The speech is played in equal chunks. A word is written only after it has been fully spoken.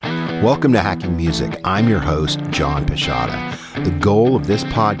Welcome to Hacking Music. I'm your host, John Pashada. The goal of this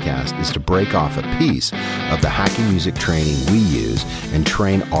podcast is to break off a piece of the hacking music training we use and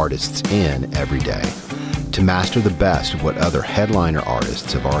train artists in every day to master the best of what other headliner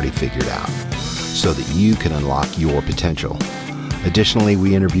artists have already figured out so that you can unlock your potential. Additionally,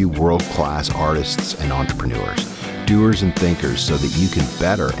 we interview world-class artists and entrepreneurs, doers and thinkers so that you can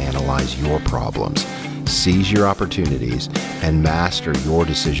better analyze your problems, seize your opportunities, and master your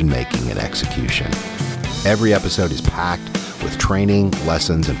decision-making and execution. Every episode is packed with training,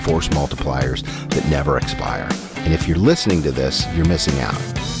 lessons, and force multipliers that never expire. And if you're listening to this, you're missing out.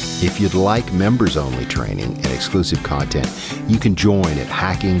 If you'd like members-only training and exclusive content, you can join at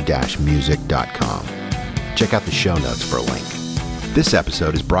hacking-music.com. Check out the show notes for a link. This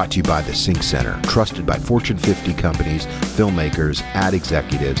episode is brought to you by the Sync Center, trusted by Fortune 50 companies, filmmakers, ad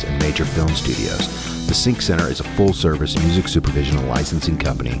executives, and major film studios. The Sync Center is a full-service music supervision and licensing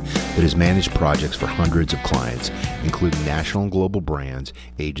company that has managed projects for hundreds of clients, including national and global brands,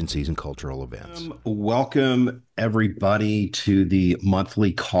 agencies, and cultural events. Welcome, everybody, to the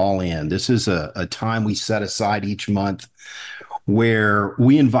monthly call-in. This is a time we set aside each month where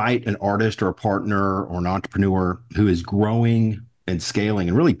we invite an artist or a partner or an entrepreneur who is growing and scaling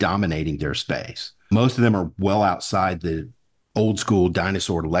and really dominating their space. Most of them are well outside the old school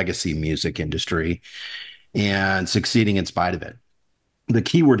dinosaur legacy music industry and succeeding in spite of it. The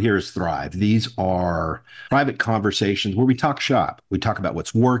key word here is thrive. These are private conversations where we talk shop. We talk about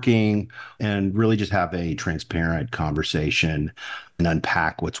what's working and really just have a transparent conversation and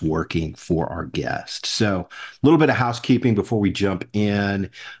unpack what's working for our guest. So a little bit of housekeeping before we jump in.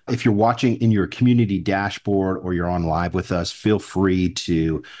 If you're watching in your community dashboard or you're on live with us, feel free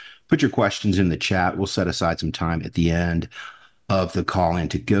to put your questions in the chat. We'll set aside some time at the end of the call-in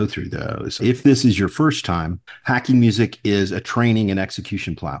to go through those. If this is your first time, Hacking Music is a training and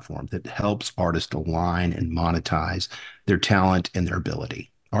execution platform that helps artists align and monetize their talent and their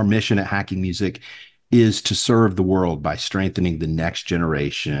ability. Our mission at Hacking Music is to serve the world by strengthening the next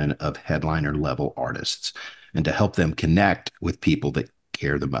generation of headliner-level artists and to help them connect with people that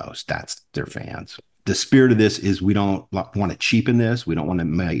care the most. That's their fans. The spirit of this is we don't want to cheapen this. We don't want to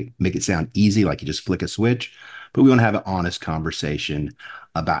make it sound easy, like you just flick a switch. But we want to have an honest conversation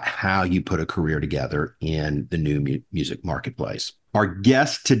about how you put a career together in the new music marketplace. Our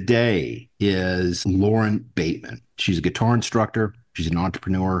guest today is Lauren Bateman. She's a guitar instructor. She's an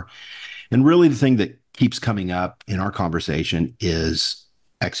entrepreneur. And really the thing that keeps coming up in our conversation is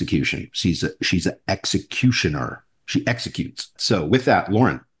execution. She's an executioner. She executes. So with that,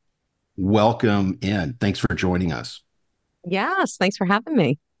 Lauren, welcome in. Thanks for joining us. Yes, thanks for having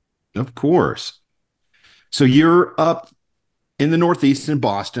me. Of course. So you're up in the Northeast in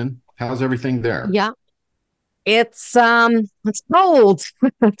Boston. How's everything there? Yeah, it's cold.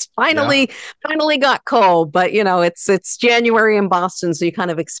 It's finally got cold, but it's January in Boston, so you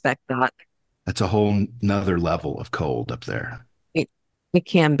kind of expect that. That's a whole nother level of cold up there. It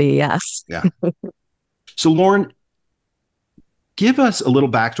can be, yes. Yeah. So Lauren, give us a little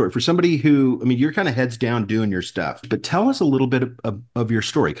backstory for somebody who, I mean, you're kind of heads down doing your stuff, but tell us a little bit of your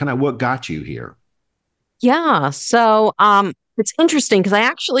story, kind of what got you here. Yeah, so it's interesting because I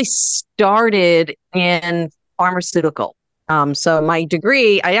actually started in pharmaceutical. So my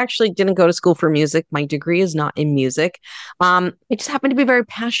degree, I actually didn't go to school for music. My degree is not in music. I just happened to be very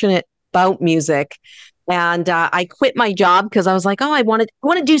passionate about music. And I quit my job because I was like, oh, I want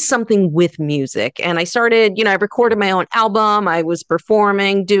to do something with music. And I started, I recorded my own album. I was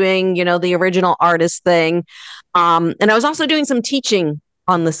performing, doing, the original artist thing. And I was also doing some teaching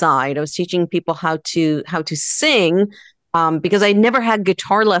on the side. I was teaching people how to sing because I never had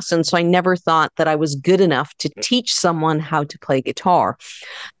guitar lessons. So I never thought that I was good enough to teach someone how to play guitar.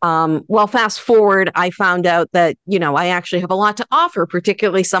 Well, fast forward, I found out that, I actually have a lot to offer,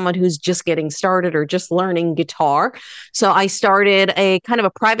 particularly someone who's just getting started or just learning guitar. So I started a kind of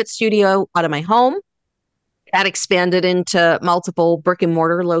a private studio out of my home. That expanded into multiple brick and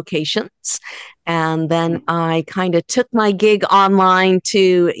mortar locations. And then I kind of took my gig online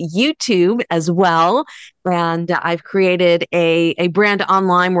to YouTube as well. And I've created a brand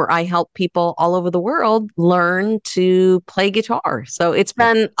online where I help people all over the world learn to play guitar. So it's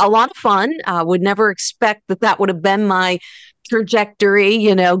been a lot of fun. Would never expect that would have been my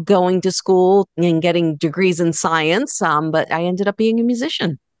trajectory, going to school and getting degrees in science. But I ended up being a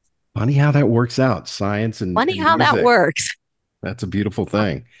musician. Funny how that works out, science and Funny how music. that works. That's a beautiful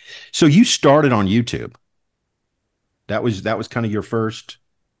thing. So you started on YouTube. That was kind of your first.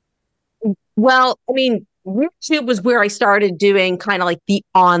 Well, I mean, YouTube was where I started doing kind of like the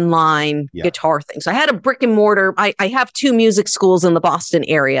online guitar thing. So I had a brick and mortar. I have two music schools in the Boston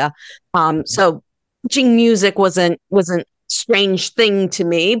area. So teaching music wasn't strange thing to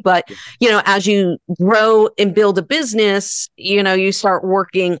me, but as you grow and build a business, you start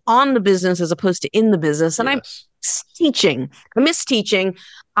working on the business as opposed to in the business. And I miss teaching.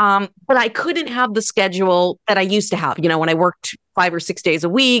 But I couldn't have the schedule that I used to have, when I worked 5 or 6 days a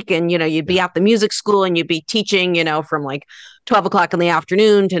week and, you'd be at the music school and you'd be teaching, from like 12 o'clock in the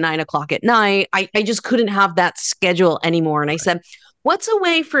afternoon to 9 o'clock at night. I just couldn't have that schedule anymore. And I said, what's a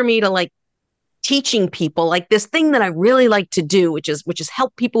way for me to like teaching people like this thing that I really like to do, which is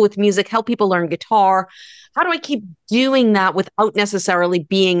help people with music, help people learn guitar. How do I keep doing that without necessarily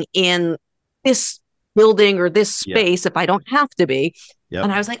being in this building or this space if I don't have to be?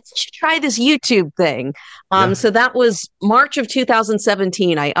 And I was like, I should try this YouTube thing. So that was March of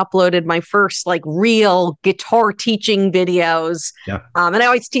 2017. I uploaded my first like real guitar teaching videos. And I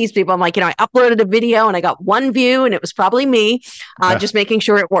always tease people. I'm like, I uploaded a video and I got 1 view and it was probably me just making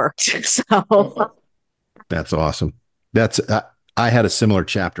sure it worked. So that's awesome. I had a similar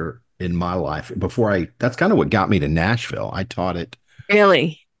chapter in my life that's kind of what got me to Nashville. I taught it.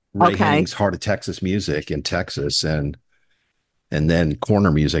 Really? Ray Henning's Heart of Texas Music in Texas and then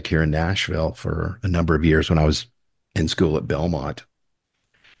corner music here in Nashville for a number of years when I was in school at Belmont.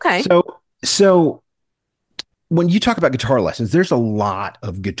 Okay. So when you talk about guitar lessons, there's a lot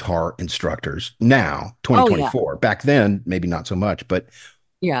of guitar instructors now, 2024. Back then, maybe not so much, but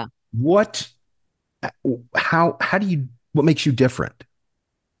what makes you different?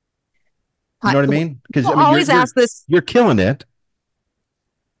 You know what I mean? Because always ask this. You're killing it.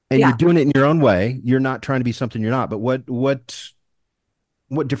 And you're doing it in your own way. You're not trying to be something you're not. But what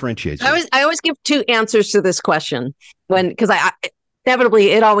differentiates you? I always give 2 answers to this question because I inevitably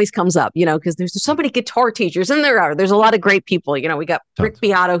it always comes up, because there's so many guitar teachers and there's a lot of great people. We got Rick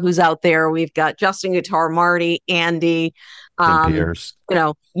Beato who's out there. We've got Justin Guitar, Marty, Andy, Pierce.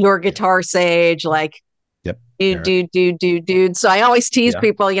 Your Guitar Sage, like dude. So I always tease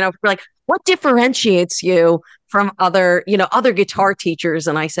people, like, what differentiates you from other guitar teachers?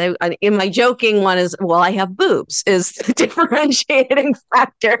 And I say, in my joking one is, well, I have boobs is the differentiating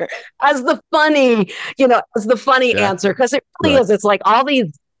factor as the funny answer. Cause it really is. It's like all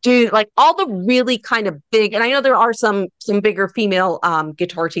these dude, like all the really kind of big, and I know there are some bigger female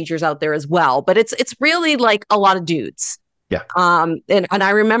guitar teachers out there as well, but it's really like a lot of dudes. And I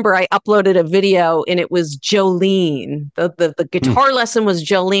remember I uploaded a video and it was Jolene. The guitar lesson was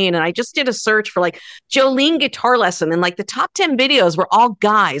Jolene. And I just did a search for like Jolene guitar lesson. And like the top 10 videos were all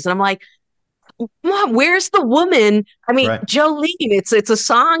guys. And I'm like, Mom, where's the woman? I mean, Jolene, it's a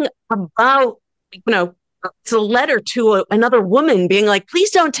song about, it's a letter to another woman being like,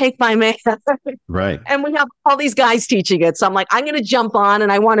 please don't take my man. Right. And we have all these guys teaching it. So I'm like, I'm going to jump on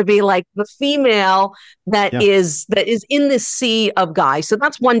and I want to be like the female that is in this sea of guys. So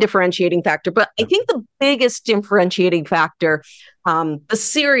that's one differentiating factor. But I think the biggest differentiating factor, the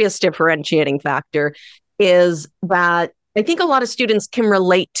serious differentiating factor is that I think a lot of students can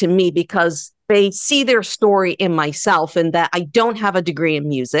relate to me because they see their story in myself and that I don't have a degree in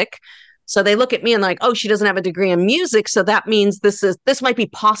music. So they look at me and like, oh, she doesn't have a degree in music. So that means this might be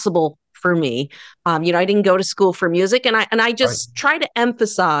possible for me. I didn't go to school for music. And I just try to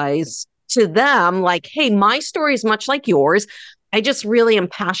emphasize to them like, hey, my story is much like yours. I just really am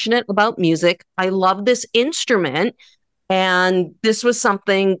passionate about music. I love this instrument. And this was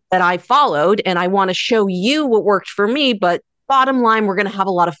something that I followed. And I want to show you what worked for me. But bottom line, we're going to have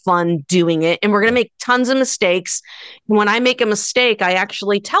a lot of fun doing it. And we're going to make tons of mistakes. And when I make a mistake, I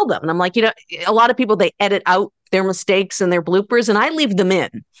actually tell them. And I'm like, a lot of people, they edit out their mistakes and their bloopers, and I leave them in.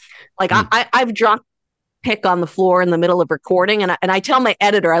 Like I've dropped pick on the floor in the middle of recording. And I tell my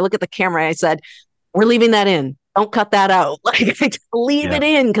editor, I look at the camera, I said, we're leaving that in. Don't cut that out. Like leave it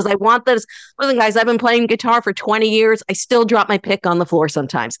in because I want this. Listen, guys, I've been playing guitar for 20 years. I still drop my pick on the floor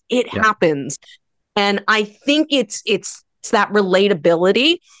sometimes. It happens. And I think it's that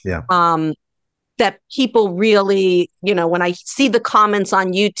relatability that people really, when I see the comments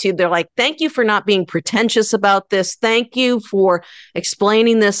on YouTube, they're like, thank you for not being pretentious about this. Thank you for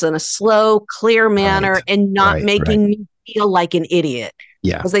explaining this in a slow, clear manner and not making me feel like an idiot.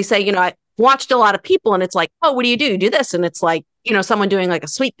 Yeah. Because they say, I watched a lot of people and it's like, oh, what do? Do this. And it's like, someone doing like a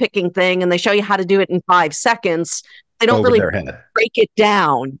sweep picking thing and they show you how to do it in 5 seconds. They don't really break it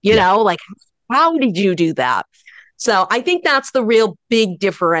down, like, how did you do that? So I think that's the real big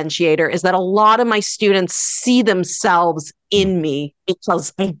differentiator is that a lot of my students see themselves in me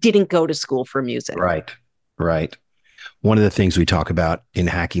because I didn't go to school for music. Right. One of the things we talk about in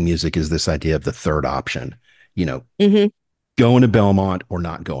hacking music is this idea of the third option, you know, Hmm. going to Belmont or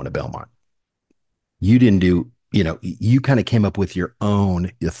not going to Belmont. You didn't do, you kind of came up with your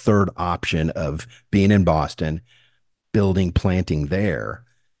third option of being in Boston, building, planting there.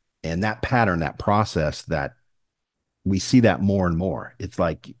 And that pattern, that process, that we see that more and more. It's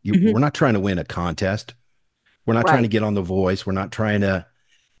like Hmm. we're not trying to win a contest. We're not trying to Right. get on The Voice. We're not trying to,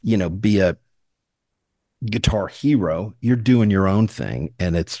 be a guitar hero. You're doing your own thing,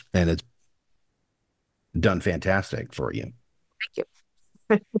 and it's done fantastic for you. Thank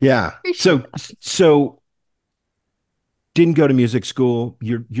you. Yeah. Appreciate So that. so didn't go to music school.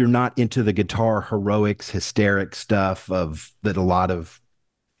 You're not into the guitar heroics, hysteric stuff of that a lot of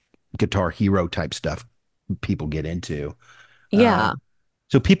guitar hero type stuff people get into. Yeah.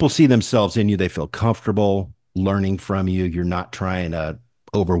 So people see themselves in you. They feel comfortable learning from you. You're not trying to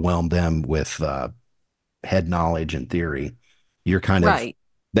overwhelm them with head knowledge and theory. You're kind of Right.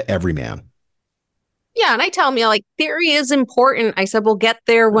 the everyman. Yeah, and I tell them, like, theory is important. I said, we'll get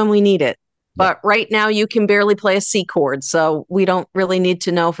there when we need it. Yeah, But right now, you can barely play a C chord. So we don't really need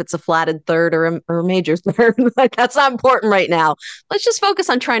to know if it's a flatted third or a major third. Like, that's not important right now. Let's just focus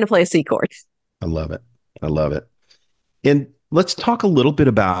on trying to play a C chord. I love it. I love it. And let's talk a little bit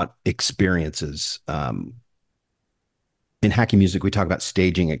about experiences. In hacking music, we talk about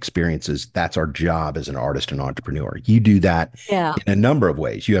staging experiences. That's our job as an artist and entrepreneur. You do that Yeah. in a number of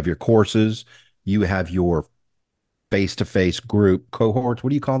ways. You have your courses, you have your face-to-face group cohorts. What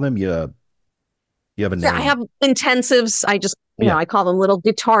do you call them? You have a Yeah, I name. have intensives. I just, Yeah, I call them little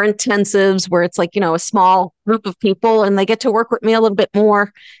guitar intensives where it's like, a small group of people and they get to work with me a little bit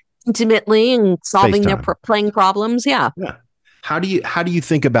more intimately and solving their FaceTime. playing problems. Yeah. Yeah. How do you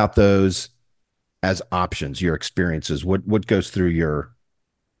think about those as options, your experiences? What goes through your,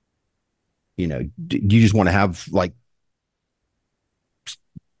 do you just want to have like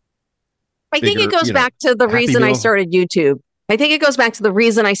I think it bigger, goes back to the happy reason I meal? started YouTube. I think it goes back to the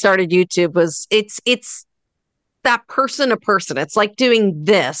reason I started YouTube was it's that person to person. It's like doing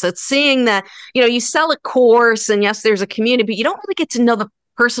this. It's seeing that, you sell a course and yes, there's a community, but you don't really get to know the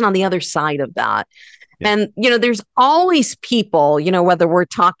person on the other side of that. Yeah. And, there's always people, whether we're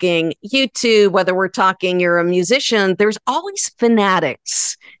talking YouTube, whether we're talking you're a musician, there's always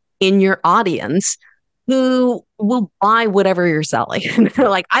fanatics in your audience who will buy whatever you're selling. They're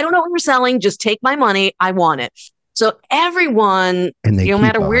like, I don't know what you're selling. Just take my money. I want it. So everyone, And they no keep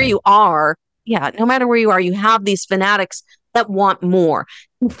matter where buying. you are, yeah, no matter where you are, you have these fanatics that want more.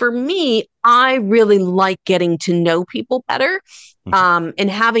 And for me, I really like getting to know people better, Mhm.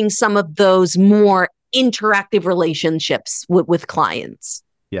 and having some of those more interactive relationships with clients.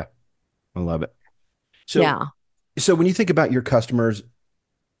 Yeah, I love it. So, Yeah. so when you think about your customers,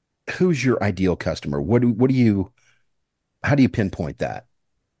 who's your ideal customer? How do you pinpoint that?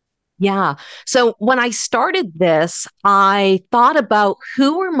 Yeah. So when I started this, I thought about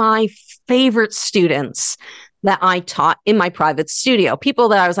who were my favorite students that I taught in my private studio. People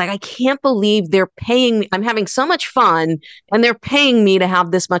that I was like, I can't believe they're paying me. I'm having so much fun and they're paying me to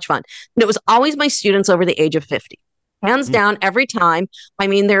have this much fun. And it was always my students over the age of 50. Hands Mm, down, every time. I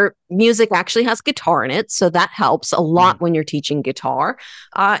mean, their music actually has guitar in it. So that helps a lot mm, when you're teaching guitar.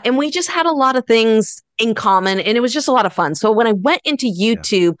 And we just had a lot of things in common and it was just a lot of fun. So when I went into yeah.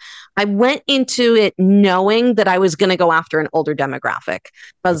 YouTube, I went into it knowing that I was going to go after an older demographic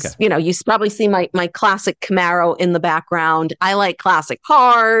Okay. because, you probably see my classic Camaro in the background. I like classic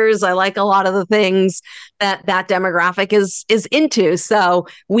cars. I like a lot of the things that demographic is into. So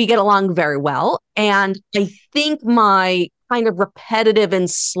we get along very well. And I think my kind of repetitive and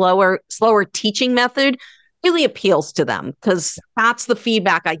slower teaching method really appeals to them because that's the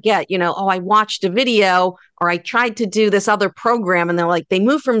feedback I get. Oh, I watched a video or I tried to do this other program and they're like, they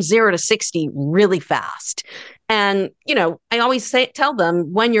move from 0 to 60 really fast. And, I always tell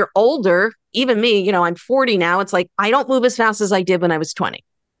them when you're older, even me, I'm 40 now. It's like, I don't move as fast as I did when I was 20.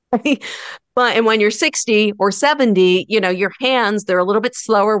 And when you're 60 or 70, your hands, they're a little bit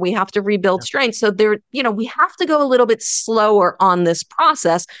slower. We have to rebuild Yeah. strength. So we have to go a little bit slower on this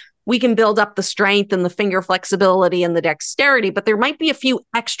process. We can build up the strength and the finger flexibility and the dexterity, but there might be a few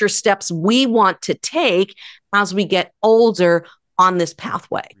extra steps we want to take as we get older on this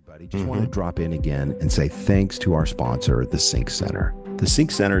pathway. Everybody, just want to drop in again and say thanks to our sponsor, the Sync Center. The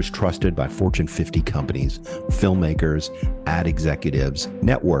Sync Center is trusted by Fortune 50 companies, filmmakers, ad executives,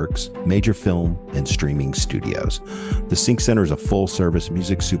 networks, major film and streaming studios. The Sync Center is a full-service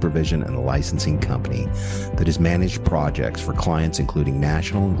music supervision and licensing company that has managed projects for clients including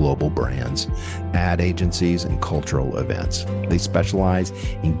national and global brands, ad agencies, and cultural events. They specialize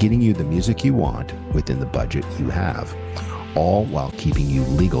in getting you the music you want within the budget you have, all while keeping you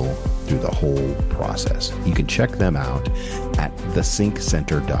legal through the whole process. You can check them out at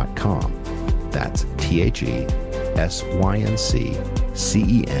thesyncenter.com. That's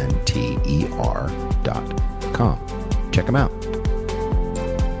TheSyncenter.com. Check them out.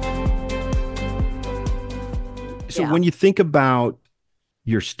 So when you think about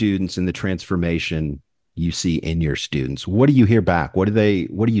your students and the transformation you see in your students, what do you hear back? What do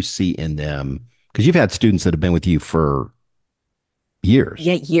you see in them? Because you've had students that have been with you for years.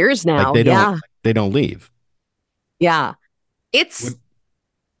 Yeah, years now. Like they don't leave. Yeah. It's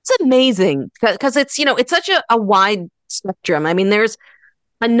amazing because it's, it's such a wide spectrum. I mean, there's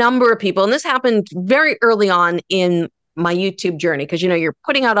a number of people, and this happened very early on in my YouTube journey because, you're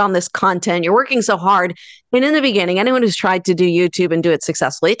putting out on this content, you're working so hard. And in the beginning, anyone who's tried to do YouTube and do it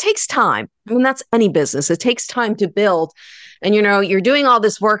successfully, it takes time. I mean, that's any business. It takes time to build. And, you're doing all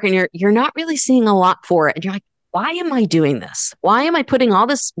this work and you're not really seeing a lot for it. And you're like, why am I doing this? Why am I putting all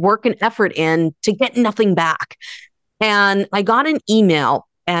this work and effort in to get nothing back? And I got an email,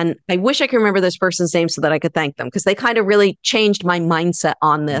 and I wish I could remember this person's name so that I could thank them because they kind of really changed my mindset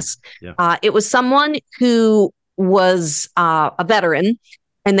on this. Yeah. It was someone who was a veteran,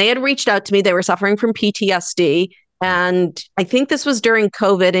 and they had reached out to me. They were suffering from PTSD. And I think this was during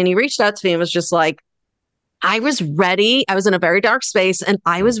COVID. And he reached out to me and was just like, I was ready. I was in a very dark space and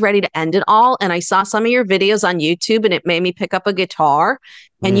I was ready to end it all. And I saw some of your videos on YouTube and it made me pick up a guitar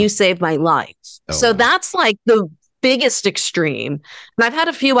and you saved my life. Oh, so that's like the biggest extreme. And I've had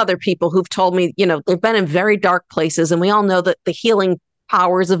a few other people who've told me, they've been in very dark places, and we all know that the healing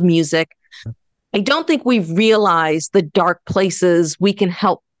powers of music. I don't think we've realized the dark places we can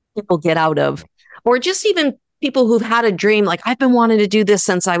help people get out of, or just even people who've had a dream. Like, I've been wanting to do this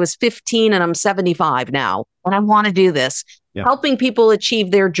since I was 15 and I'm 75 now, and I want to do this. Yeah. Helping people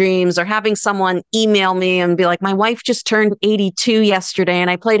achieve their dreams, or having someone email me and be like, my wife just turned 82 yesterday and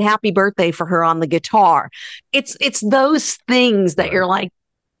I played happy birthday for her on the guitar. It's those things that you're like,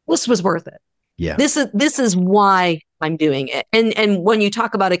 this was worth it. Yeah. This is why I'm doing it. And when you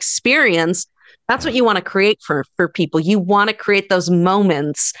talk about experience, that's what you want to create for people. You want to create those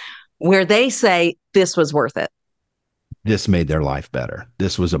moments where they say, this was worth it. This made their life better.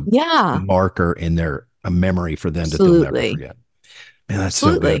 This was a marker in a memory for them that they'll never forget. Man, that's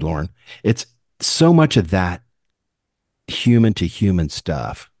so good, Lauren. It's so much of that human to human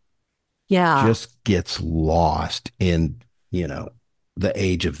stuff. Yeah. Just gets lost in, the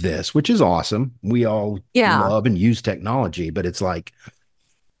age of this, which is awesome. We all love and use technology, but it's like,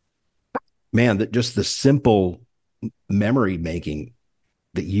 man, that just the simple memory making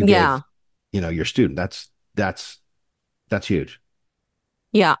that you give, your student, that's huge.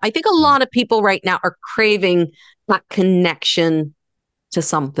 Yeah. I think a lot of people right now are craving that connection to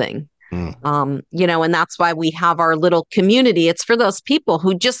something, and that's why we have our little community. It's for those people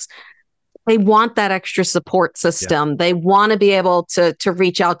who they want that extra support system. Yeah. They want to be able to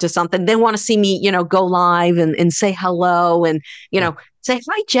reach out to something. They want to see me, go live and say hello and, say,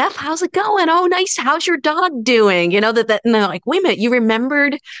 hi, Jeff, how's it going? Oh, nice. How's your dog doing? And they're like, wait a minute, you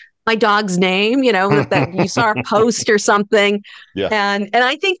remembered my dog's name, that you saw a post or something. Yeah. And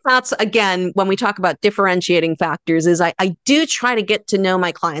I think that's, again, when we talk about differentiating factors, is I do try to get to know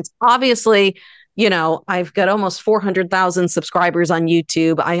my clients. Obviously, I've got almost 400,000 subscribers on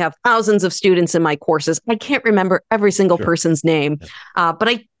YouTube. I have thousands of students in my courses. I can't remember every single person's name, but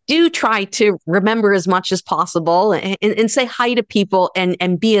I do try to remember as much as possible and say hi to people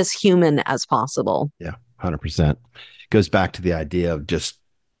and be as human as possible. Yeah, 100%. Goes back to the idea of just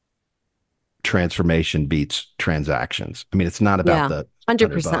transformation beats transactions. I mean, it's not about the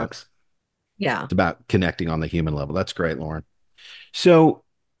 100%. Yeah. It's about connecting on the human level. That's great, Lauren. So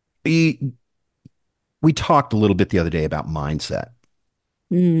we talked a little bit the other day about mindset.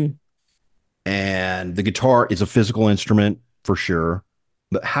 And the guitar is a physical instrument for sure.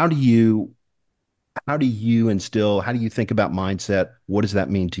 But how do you think about mindset? What does that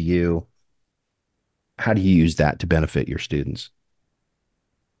mean to you? How do you use that to benefit your students?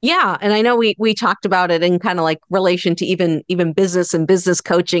 Yeah, and I know we talked about it in kind of like relation to even business and business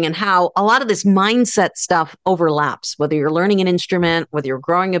coaching, and how a lot of this mindset stuff overlaps, whether you're learning an instrument, whether you're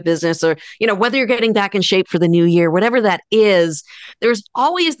growing a business, or whether you're getting back in shape for the new year, whatever that is. There's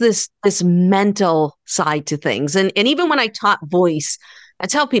always this mental side to things. And even when I taught voice, I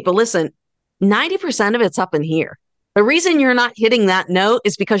tell people, listen, 90% of it's up in here. The reason you're not hitting that note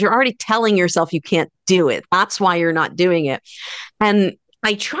is because you're already telling yourself you can't do it. That's why you're not doing it. And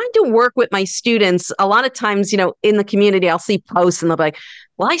I try to work with my students. A lot of times, in the community, I'll see posts and they'll be like,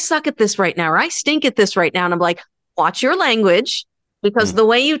 well, I suck at this right now, or I stink at this right now. And I'm like, watch your language, because the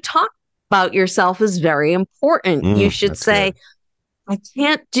way you talk about yourself is very important. You should say, good. I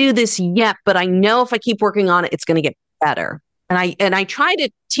can't do this yet, but I know if I keep working on it, it's going to get better. And I try to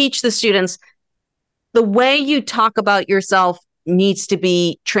teach the students, the way you talk about yourself needs to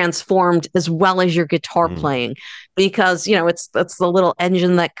be transformed as well as your guitar playing, because it's the little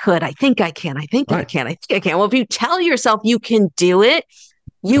engine that could. I think I can. I think I can. I think I can. Well, if you tell yourself you can do it,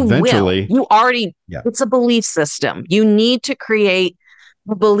 you eventually will. You already. Yeah. It's a belief system. You need to create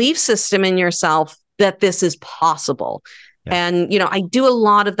a belief system in yourself that this is possible. Yeah. And I do a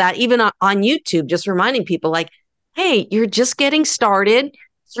lot of that even on YouTube, just reminding people like, hey, you're just getting started.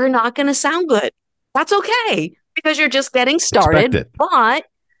 You're not going to sound good. That's okay, because you're just getting started. But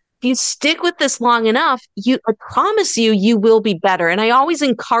if you stick with this long enough, I promise you will be better. And I always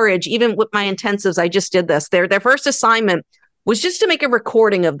encourage, even with my intensives, I just did this. Their first assignment was just to make a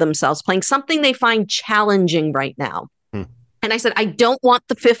recording of themselves playing something they find challenging right now. And I said, I don't want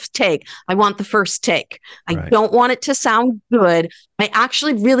the fifth take. I want the first take. I don't want it to sound good. I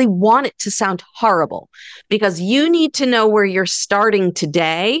actually really want it to sound horrible, because you need to know where you're starting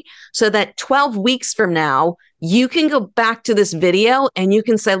today so that 12 weeks from now, you can go back to this video and you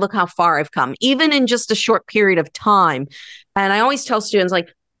can say, look how far I've come, even in just a short period of time. And I always tell students,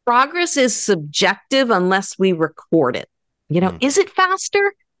 like, progress is subjective unless we record it. Is it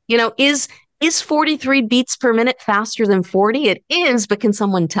faster? Is 43 beats per minute faster than 40? It is, but can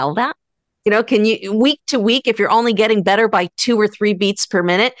someone tell that? Can you, week to week, if you're only getting better by 2 or 3 beats per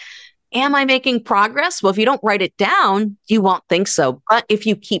minute, am I making progress? Well, if you don't write it down, you won't think so. But if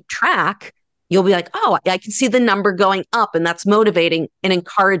you keep track, you'll be like, oh, I can see the number going up, and that's motivating and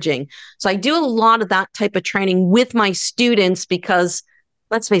encouraging. So I do a lot of that type of training with my students, because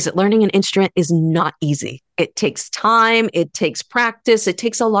let's face it, learning an instrument is not easy. It takes time, it takes practice, it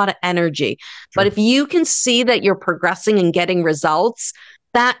takes a lot of energy. Sure. But if you can see that you're progressing and getting results,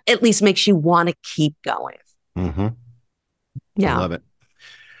 that at least makes you want to keep going. Yeah. I love it.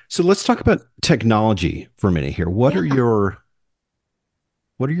 So let's talk about technology for a minute here. What are your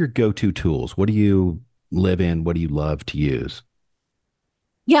go-to tools? What do you live in? What do you love to use?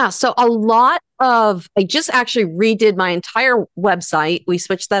 Yeah, so I just actually redid my entire website. We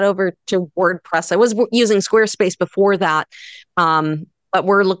switched that over to WordPress. I was using Squarespace before that, but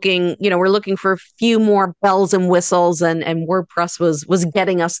we're looking for a few more bells and whistles, and WordPress was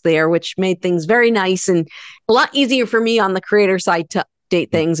getting us there, which made things very nice and a lot easier for me on the creator side to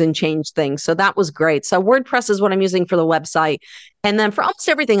update things and change things. So that was great. So WordPress is what I'm using for the website, and then for almost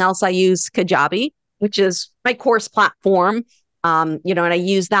everything else, I use Kajabi, which is my course platform. And I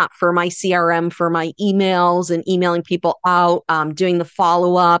use that for my CRM, for my emails and emailing people out, doing the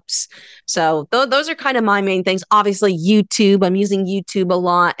follow-ups. So those are kind of my main things. Obviously, YouTube. I'm using YouTube a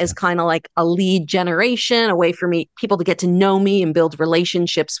lot as kind of like a lead generation, a way for people to get to know me and build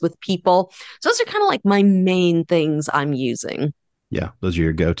relationships with people. So those are kind of like my main things I'm using. Yeah, those are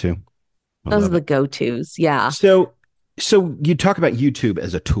your go-to. Those are the go-tos. Yeah. So you talk about YouTube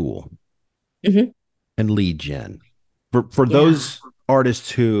as a tool and lead gen. For those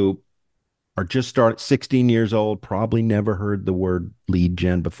artists who are just 16 years old, probably never heard the word lead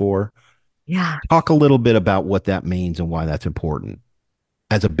gen before. Yeah. Talk a little bit about what that means and why that's important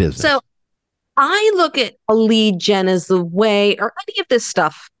as a business. So I look at a lead gen as the way, or any of this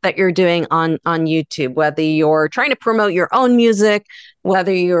stuff that you're doing on YouTube, whether you're trying to promote your own music,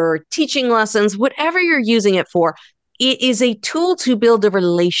 whether you're teaching lessons, whatever you're using it for, it is a tool to build a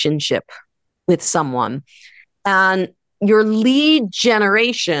relationship with someone. And your lead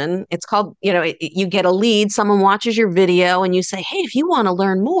generation, it's called, you get a lead, someone watches your video and you say, hey, if you want to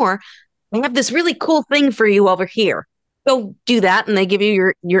learn more, I have this really cool thing for you over here. Go do that. And they give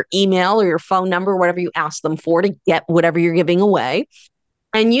you your email or your phone number, whatever you ask them for to get whatever you're giving away.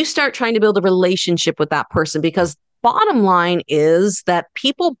 And you start trying to build a relationship with that person, because bottom line is that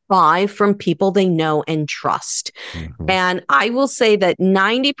people buy from people they know and trust. And I will say that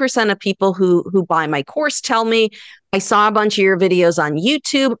 90% of people who buy my course tell me, I saw a bunch of your videos on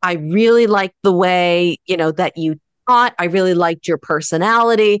YouTube. I really like the way, that you thought. I really liked your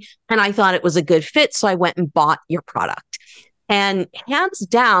personality, and I thought it was a good fit. So I went and bought your product. And hands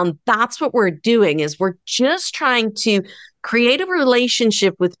down, that's what we're doing is we're just trying to create a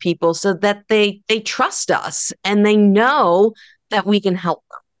relationship with people so that they trust us and they know that we can help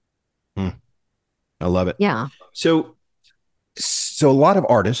them. I love it. Yeah. So a lot of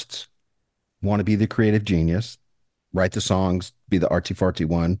artists want to be the creative genius, write the songs, be the artsy fartsy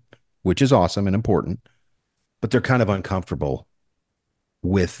one, which is awesome and important, but they're kind of uncomfortable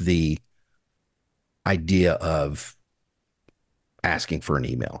with the idea of asking for an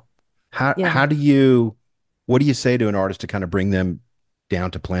email. How do you, what do you say to an artist to kind of bring them down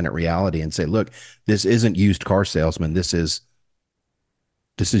to planet reality and say, look, this isn't used car salesman. This is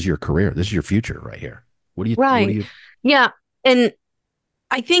your career. This is your future right here. What do you? Yeah. And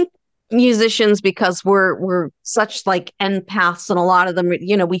I think musicians, because we're such like empaths, and a lot of them,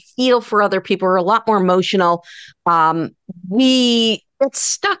 we feel for other people. We're a lot more emotional. We get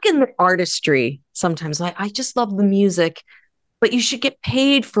stuck in the artistry sometimes. I just love the music, but you should get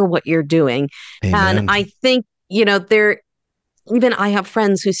paid for what you're doing. Amen. And I think, even I have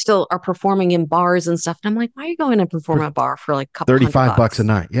friends who still are performing in bars and stuff. And I'm like, why are you going to perform at a bar for like a couple $35 a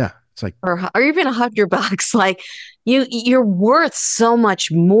night? Yeah. It's like, or even $100. Like you're worth so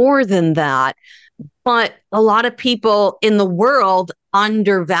much more than that. But a lot of people in the world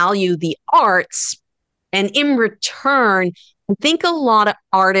undervalue the arts. And in return, I think a lot of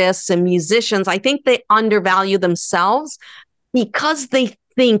artists and musicians, I think they undervalue themselves because they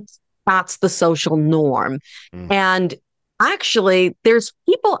think that's the social norm. And actually, there's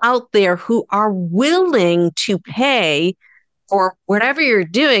people out there who are willing to pay for whatever you're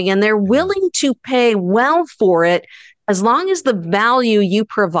doing, and they're willing to pay well for it as long as the value you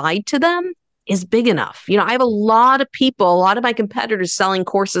provide to them is big enough. I have a lot of my competitors selling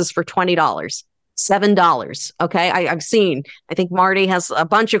courses for $20, $7. Okay. I've seen, I think Marty has a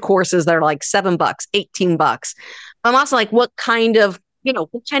bunch of courses that are like $7, $18. I'm also like, what kind of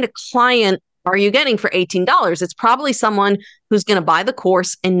client are you getting for $18? It's probably someone who's going to buy the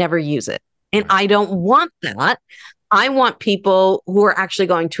course and never use it. And I don't want that. I want people who are actually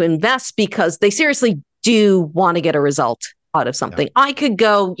going to invest because they seriously do want to get a result out of something. Yeah. I could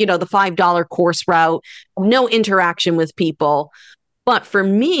go, the $5 course route, no interaction with people. But for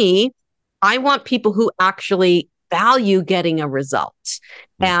me, I want people who actually value getting a result.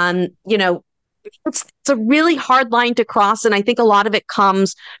 And, it's a really hard line to cross. And I think a lot of it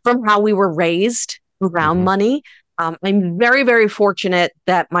comes from how we were raised around money. I'm very, very fortunate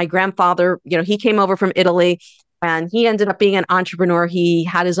that my grandfather, he came over from Italy and he ended up being an entrepreneur. He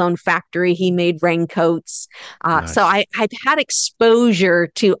had his own factory. He made raincoats. Nice. So I've had exposure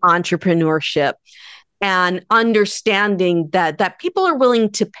to entrepreneurship and understanding that people are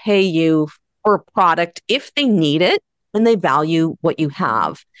willing to pay you for a product if they need it and they value what you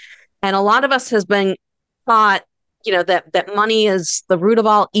have. And a lot of us has been taught, that money is the root of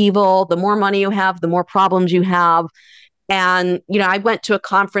all evil. The more money you have, the more problems you have. And, I went to a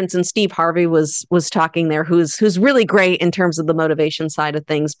conference and Steve Harvey was talking there, who's really great in terms of the motivation side of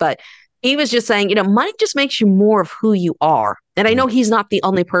things. But he was just saying, money just makes you more of who you are. And I know he's not the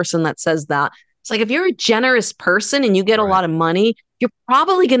only person that says that. It's like, if you're a generous person and you get a lot of money, you're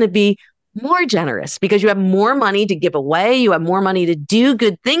probably going to be more generous because you have more money to give away. You have more money to do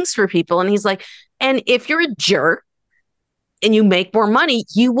good things for people. And he's like, and if you're a jerk and you make more money,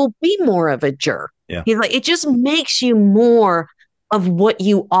 you will be more of a jerk. Yeah. He's like, it just makes you more of what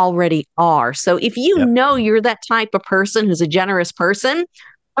you already are. So if you know you're that type of person who's a generous person,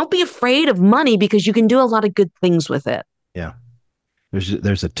 don't be afraid of money because you can do a lot of good things with it. Yeah.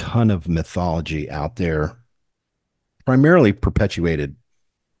 There's a ton of mythology out there, primarily perpetuated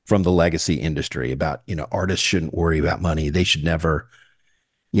from the legacy industry about, artists shouldn't worry about money. They should never,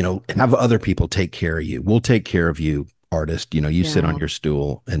 have other people take care of you. We'll take care of you, artist. You sit on your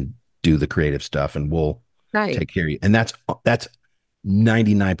stool and do the creative stuff and we'll take care of you. And that's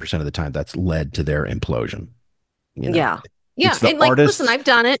 99% of the time that's led to their implosion. Yeah. And like, listen, I've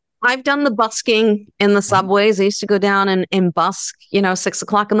done it. I've done the busking in the subways. I used to go down and busk,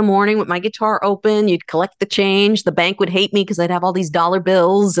 6:00 in the morning with my guitar open. You'd collect the change. The bank would hate me because I'd have all these dollar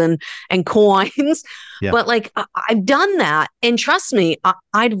bills and coins. Yeah. But like, I've done that. And trust me,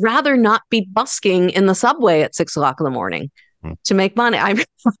 I'd rather not be busking in the subway at 6:00 in the morning to make money. I'd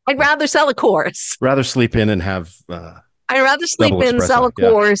rather sell a course. Rather sleep in and have... I'd rather sleep in, sell a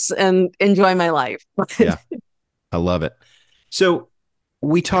course, and enjoy my life. Yeah, I love it. So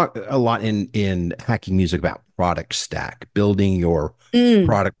we talk a lot in hacking music about product stack, building your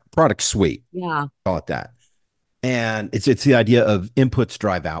product suite. Yeah. Call it that. And it's the idea of inputs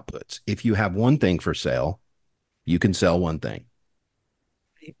drive outputs. If you have one thing for sale, you can sell one thing.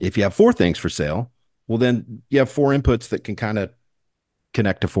 If you have four things for sale, well, then you have four inputs that can kind of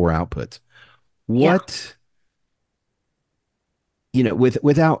connect to four outputs. Yeah. What,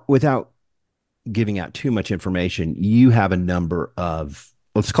 without giving out too much information, you have a number of,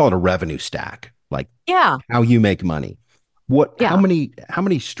 let's call it a revenue stack, like Yeah. how you make money. How Yeah.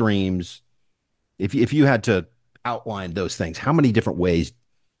 many streams, if you had to outline those things, how many different ways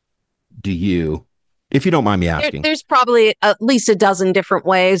do you, if you don't mind me asking? There's probably at least a dozen different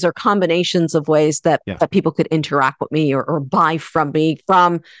ways or combinations of ways that, Yeah. that people could interact with me or buy from me.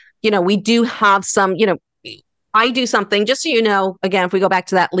 We do have some, I do something, just so you know, again, if we go back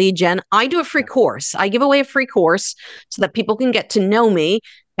to that lead gen, I do a free course. I give away a free course so that people can get to know me.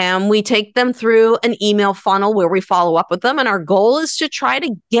 And we take them through an email funnel where we follow up with them. And our goal is to try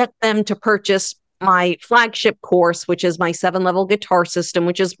to get them to purchase my flagship course, which is my 7-level guitar system,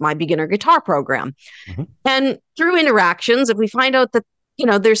 which is my beginner guitar program. Mm-hmm. And through interactions, if we find out that,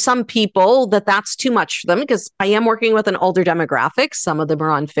 there's some people that that's too much for them, because I am working with an older demographic. Some of them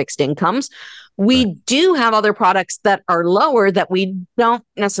are on fixed incomes. We Right. do have other products that are lower that we don't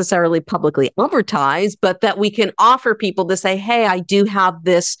necessarily publicly advertise, but that we can offer people to say, hey, I do have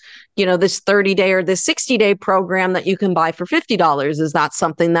this, this 30-day or this 60-day program that you can buy for $50. Is that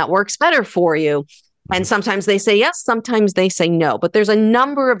something that works better for you? Mm-hmm. And sometimes they say yes, sometimes they say no, but there's a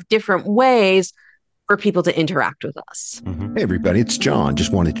number of different ways for people to interact with us. Mm-hmm. Hey, everybody, it's John.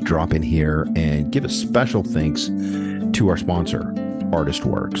 Just wanted to drop in here and give a special thanks to our sponsor,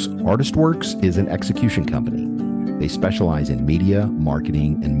 ArtistWorks. ArtistWorks is an execution company. They specialize in media,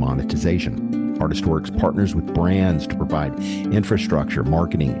 marketing, and monetization. ArtistWorks partners with brands to provide infrastructure,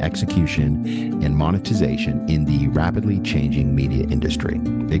 marketing, execution, and monetization in the rapidly changing media industry.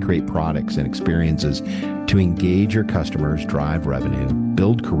 They create products and experiences to engage your customers, drive revenue,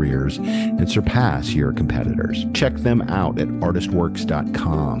 build careers, and surpass your competitors. Check them out at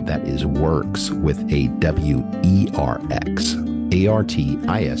artistworks.com. That is works with a W-E-R-X.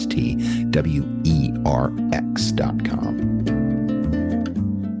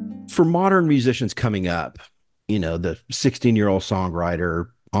 ArtistWerx.com. For modern musicians coming up, the 16-year-old songwriter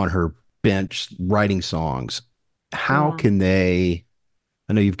on her bench writing songs, how can they,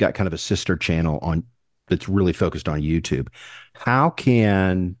 I know you've got kind of a sister channel on that's really focused on YouTube. How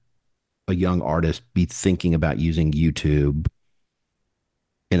can a young artist be thinking about using YouTube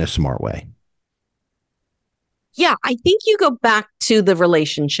in a smart way? Yeah, I think you go back to the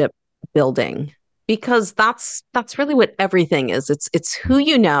relationship building, because that's really what everything is. It's who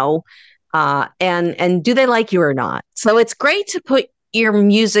you know, and do they like you or not? So it's great to put your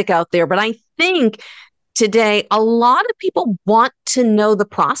music out there, but I think today a lot of people want to know the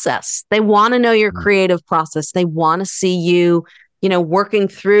process. They want to know your creative process. They want to see you, working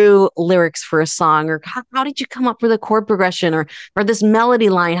through lyrics for a song, or how did you come up with a chord progression or this melody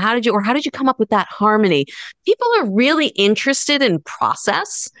line? How did you come up with that harmony? People are really interested in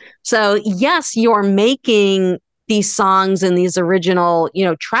process. So yes, you're making these songs and these original,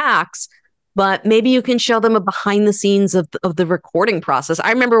 tracks, but maybe you can show them a behind the scenes of the recording process.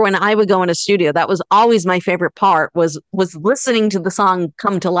 I remember when I would go in a studio, that was always my favorite part, was listening to the song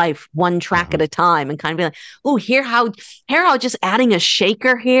come to life one track at a time, and kind of be like, oh, hear how just adding a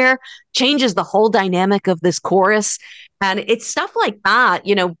shaker here changes the whole dynamic of this chorus. And it's stuff like that,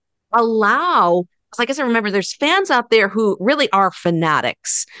 like I said, remember, there's fans out there who really are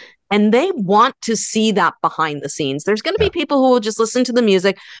fanatics, and they want to see that behind the scenes. There's going to be people who will just listen to the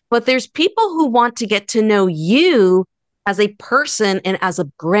music, but there's people who want to get to know you as a person and as a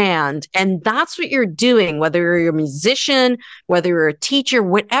brand. And that's what you're doing, whether you're a musician, whether you're a teacher,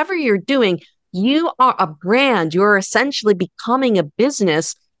 whatever you're doing, you are a brand. You're essentially becoming a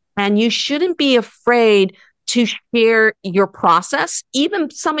business, and you shouldn't be afraid to share your process, even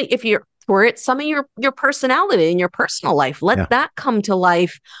if you're for it, some of your personality in your personal life. Let that come to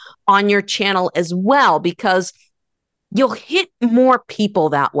life on your channel as well, because you'll hit more people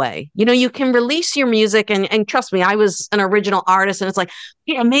that way. You can release your music, and trust me, I was an original artist, and it's like,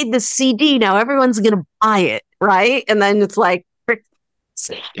 hey, I made this CD, now everyone's going to buy it, right? And then it's like,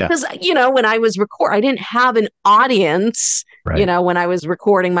 because, when I was I didn't have an audience, right. When I was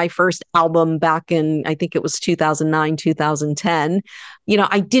recording my first album back in, I think it was 2009, 2010,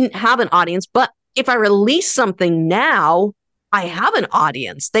 I didn't have an audience. But if I release something now, I have an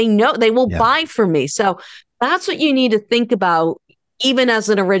audience. They know they will buy from me. So that's what you need to think about, even as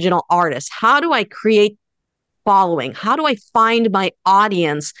an original artist. How do I create following? How do I find my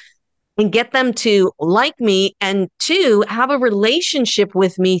audience and get them to like me, and to have a relationship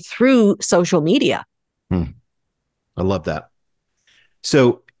with me through social media? I love that.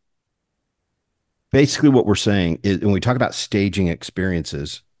 So Basically, what we're saying is when we talk about staging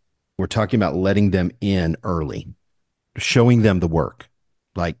experiences, we're talking about letting them in early, showing them the work,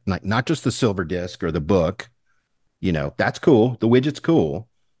 like not just the silver disc or the book. That's cool. The widget's cool,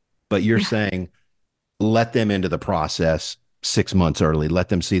 but you're Yeah. saying let them into the process 6 months early. Let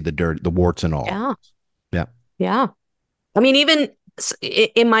them see the dirt, the warts and all. Yeah. Yeah. Yeah. I mean, even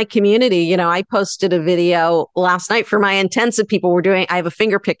in my community, I posted a video last night for my intensive people. I have a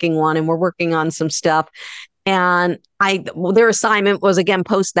finger picking one and we're working on some stuff. And their assignment was again,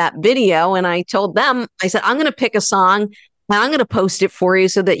 post that video. And I told them, I said, I'm going to pick a song and I'm going to post it for you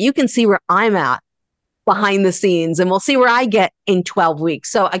so that you can see where I'm at behind the scenes and we'll see where I get in 12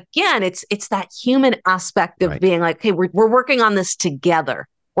 weeks. So again, it's that human aspect of being like, hey, we're working on this together.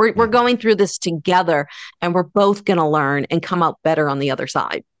 We're going through this together and we're both going to learn and come out better on the other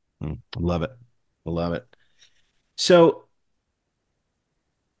side. I love it. I love it. So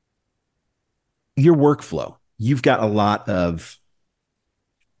your workflow, you've got a lot of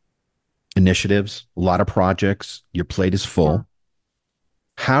initiatives, a lot of projects. Your plate is full.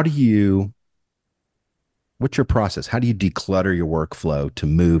 Yeah. What's your process? How do you declutter your workflow to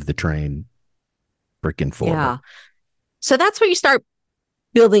move the train freaking forward? Yeah. So that's where you start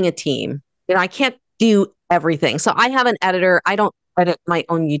building a team. I can't do everything. So I have an editor. I don't edit my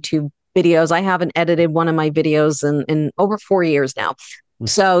own YouTube videos. I haven't edited one of my videos in over 4 years now.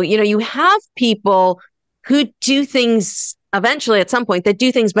 So, you have people who do things eventually at some point that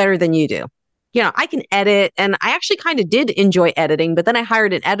do things better than you do. I can edit and I actually kind of did enjoy editing, but then I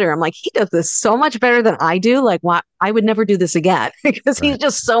hired an editor. I'm like, he does this so much better than I do. Like, why? I would never do this again because he's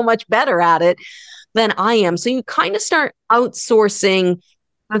just so much better at it than I am. So you kind of start outsourcing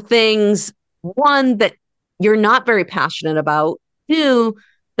the things, one, that you're not very passionate about, two,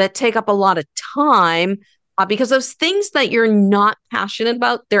 that take up a lot of time, because those things that you're not passionate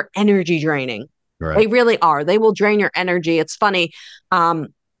about, they're energy draining. Right. They really are. They will drain your energy. It's funny.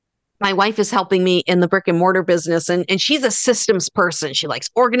 My wife is helping me in the brick and mortar business, and she's a systems person. She likes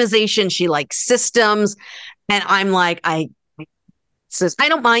organization. She likes systems. And I'm like, I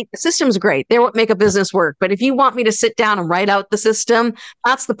don't mind. The system's great. They're what make a business work. But if you want me to sit down and write out the system,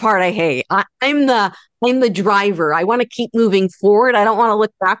 that's the part I hate. I'm the driver. I want to keep moving forward. I don't want to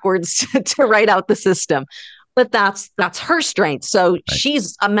look backwards to write out the system. But that's her strength. So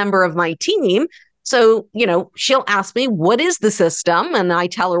she's a member of my team. So, she'll ask me, what is the system? And I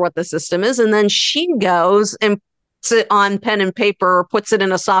tell her what the system is. And then she goes and puts it on pen and paper or puts it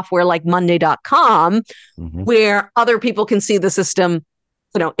in a software like Monday.com, where other people can see the system,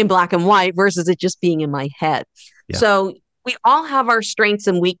 in black and white versus it just being in my head. Yeah. So we all have our strengths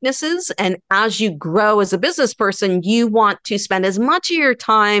and weaknesses. And as you grow as a business person, you want to spend as much of your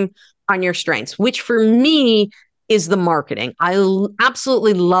time on your strengths, which for me is the marketing. I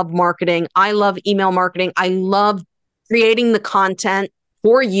absolutely love marketing. I love email marketing. I love creating the content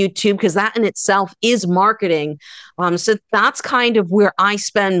for YouTube because that in itself is marketing. So that's kind of where I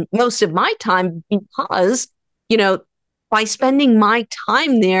spend most of my time because, by spending my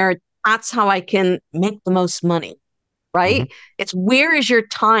time there, that's how I can make the most money, right? It's where is your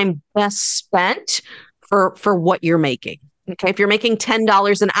time best spent for what you're making? Okay, if you're making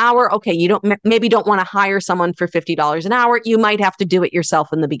 $10 an hour, okay, you don't want to hire someone for $50 an hour. You might have to do it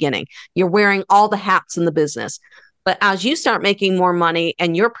yourself in the beginning. You're wearing all the hats in the business. But as you start making more money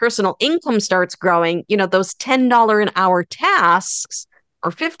and your personal income starts growing, those $10 an hour tasks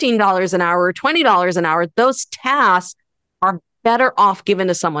or $15 an hour or $20 an hour, those tasks are better off given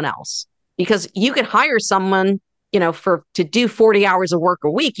to someone else because you could hire someone, to do 40 hours of work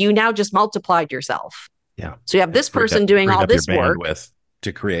a week. You now just multiplied yourself. Yeah. So you have this person doing all this work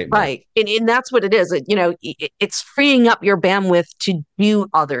to create more. Right. And that's what it is. It's freeing up your bandwidth to do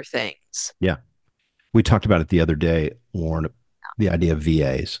other things. Yeah. We talked about it the other day, Warren, the idea of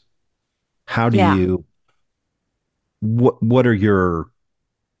VAs. How do you, what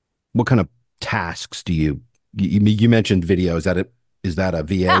kind of tasks do you mentioned video. Is that a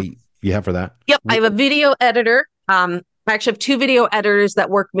VA you have for that? Yep. I have a video editor. I actually have 2 video editors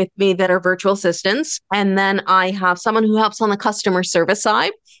that work with me that are virtual assistants. And then I have someone who helps on the customer service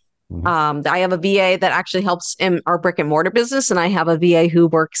side. I have a VA that actually helps in our brick and mortar business. And I have a VA who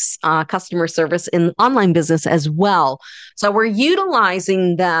works customer service in online business as well. So we're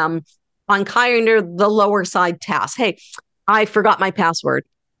utilizing them on kind of the lower side tasks. Hey, I forgot my password.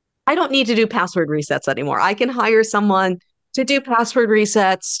 I don't need to do password resets anymore. I can hire someone to do password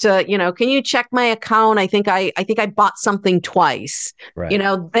resets to, can you check my account? I think I bought something twice.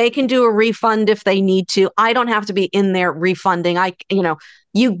 Right. They can do a refund if they need to. I don't have to be in there refunding.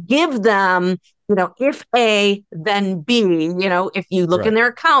 You give them, if A, then B, if you look in Right. their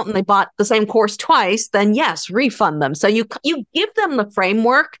account and they bought the same course twice, then yes, refund them. So you give them the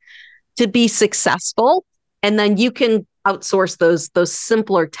framework to be successful, and then you can outsource those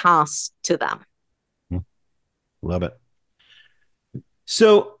simpler tasks to them. Love it.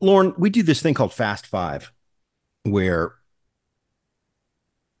 So, Lauren, we do this thing called Fast Five, where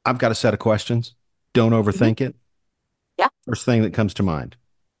I've got a set of questions. Don't Mhm. overthink it. Yeah, First thing that comes to mind.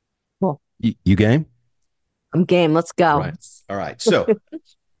 cool. You game? I'm game. Let's All go. right. All right. So,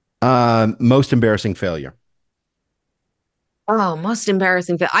 most embarrassing failure. Oh, most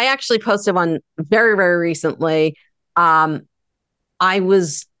embarrassing. I actually posted one very, very recently. Um, I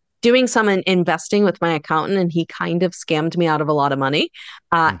was doing some investing with my accountant, and he kind of scammed me out of a lot of money,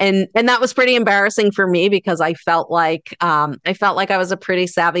 Hmm. and that was pretty embarrassing for me because I felt like I was a pretty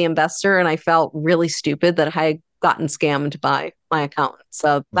savvy investor, and I felt really stupid that I had gotten scammed by my accountant.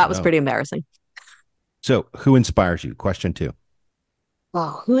 So Oh, that was no. pretty embarrassing. So, who inspires you? Question two.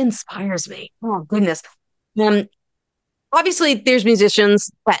 Oh, who inspires me? Oh goodness. Um, Obviously there's musicians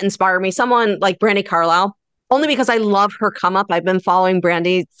that inspire me. Someone like Brandy Carlisle, only because I love her come up. I've been following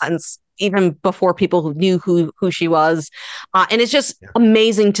Brandy since even before people who knew who she was, and it's just Yeah.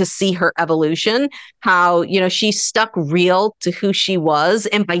 amazing to see her evolution. How she stuck real to who she was,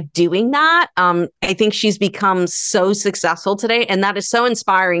 and by doing that, I think she's become so successful today, and that is so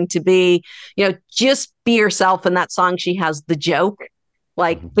inspiring to be. Just be yourself. In that song, she has the joke.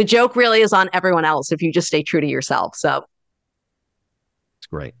 Like Mhm. the joke really is on everyone else if you just stay true to yourself. So It's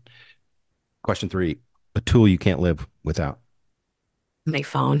great. Question three. A tool you can't live without. my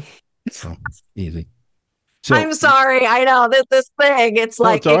phone. Oh, easy. I'm So, sorry. I know that this thing, it's no,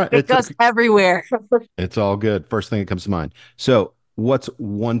 like it's all it, right. it goes everywhere. It's all good. First thing that comes to mind. So, what's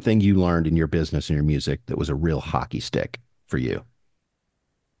one thing you learned in your business and your music that was a real hockey stick for you?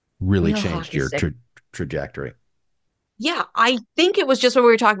 Really Real changed hockey your stick. trajectory. Yeah, I think it was just what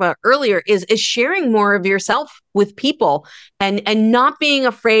we were talking about earlier is sharing more of yourself with people and not being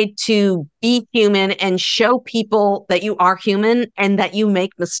afraid to be human and show people that you are human and that you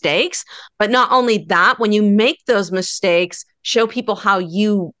make mistakes. But not only that, when you make those mistakes, show people how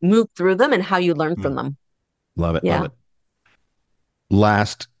you move through them and how you learn from Mm. them. Love it. Love Yeah. it.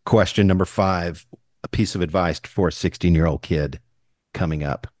 Last question, number five. A piece of advice for a 16-year-old kid coming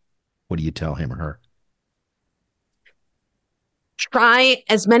up. What do you tell him or her? Try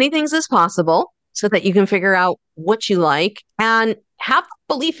as many things as possible so that you can figure out what you like and have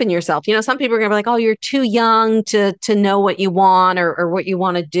belief in yourself. Some people are going to be like, "Oh, you're too young to know what you want or what you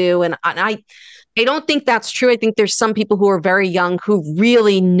want to do." And I don't think that's true. I think there's some people who are very young who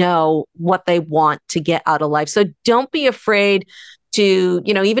really know what they want to get out of life. So don't be afraid to,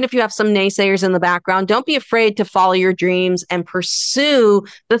 even if you have some naysayers in the background, don't be afraid to follow your dreams and pursue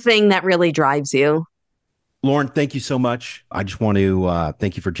the thing that really drives you. Lauren, thank you so much. I just want to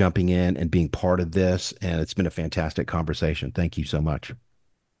thank you for jumping in and being part of this. And it's been a fantastic conversation. Thank you so much. Of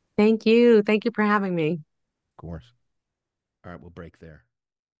Thank you. Thank you for having me. course. All right, we'll break there.